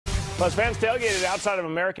Plus, fans tailgated outside of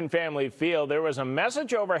American Family Field. There was a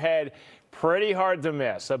message overhead pretty hard to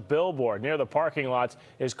miss. A billboard near the parking lots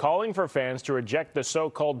is calling for fans to reject the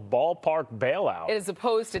so-called ballpark bailout. It is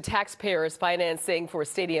opposed to taxpayers financing for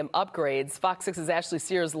stadium upgrades. Fox 6's Ashley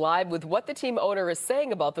Sears live with what the team owner is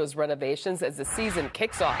saying about those renovations as the season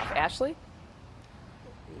kicks off. Ashley?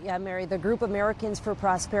 Yeah, Mary, the group Americans for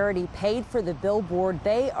Prosperity paid for the billboard.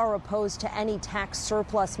 They are opposed to any tax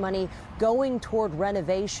surplus money going toward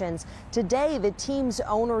renovations. Today, the team's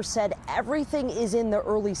owner said everything is in the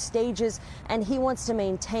early stages, and he wants to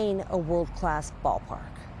maintain a world-class ballpark.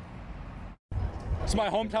 It's my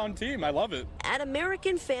hometown team. I love it. At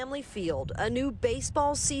American Family Field, a new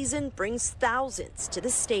baseball season brings thousands to the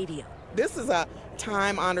stadium. This is a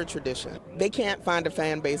time-honored tradition. They can't find a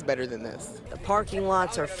fan base better than this. The parking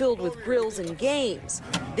lots are filled with grills and games.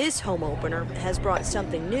 This home opener has brought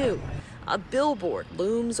something new. A billboard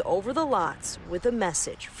looms over the lots with a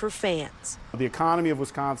message for fans. The economy of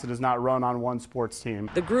Wisconsin is not run on one sports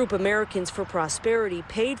team. The group Americans for Prosperity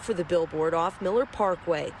paid for the billboard off Miller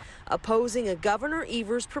Parkway, opposing a Governor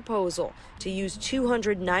Evers proposal to use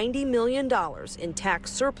 $290 million in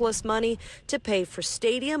tax surplus money to pay for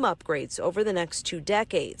stadium upgrades over the next 2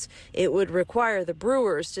 decades. It would require the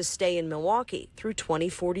Brewers to stay in Milwaukee through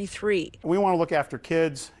 2043. We want to look after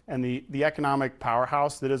kids and the economic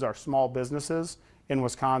powerhouse that is our small businesses in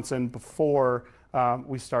Wisconsin before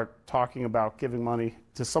we start talking about giving money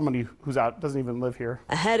to somebody who's doesn't even live here.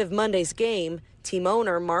 Ahead of Monday's game, team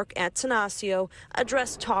owner Mark Attanasio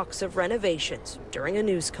addressed talks of renovations during a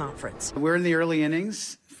news conference. We're in the early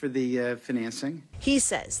innings for the financing. He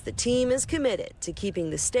says the team is committed to keeping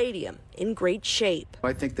the stadium in great shape.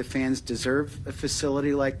 I think the fans deserve a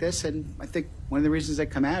facility like this, and I think one of the reasons they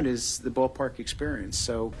come out is the ballpark experience.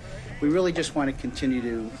 So we really just want to continue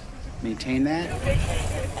to maintain that.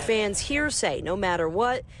 Fans here say no matter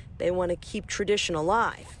what, they want to keep tradition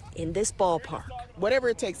alive in this ballpark. Whatever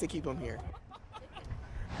it takes to keep them here.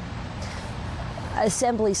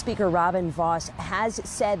 Assembly Speaker Robin Vos has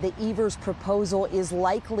said the Evers proposal is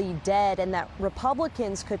likely dead and that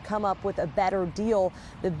Republicans could come up with a better deal.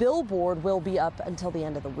 The billboard will be up until the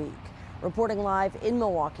end of the week. Reporting live in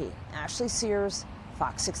Milwaukee, Ashley Sears,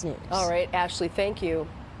 Fox 6 News. All right, Ashley, thank you.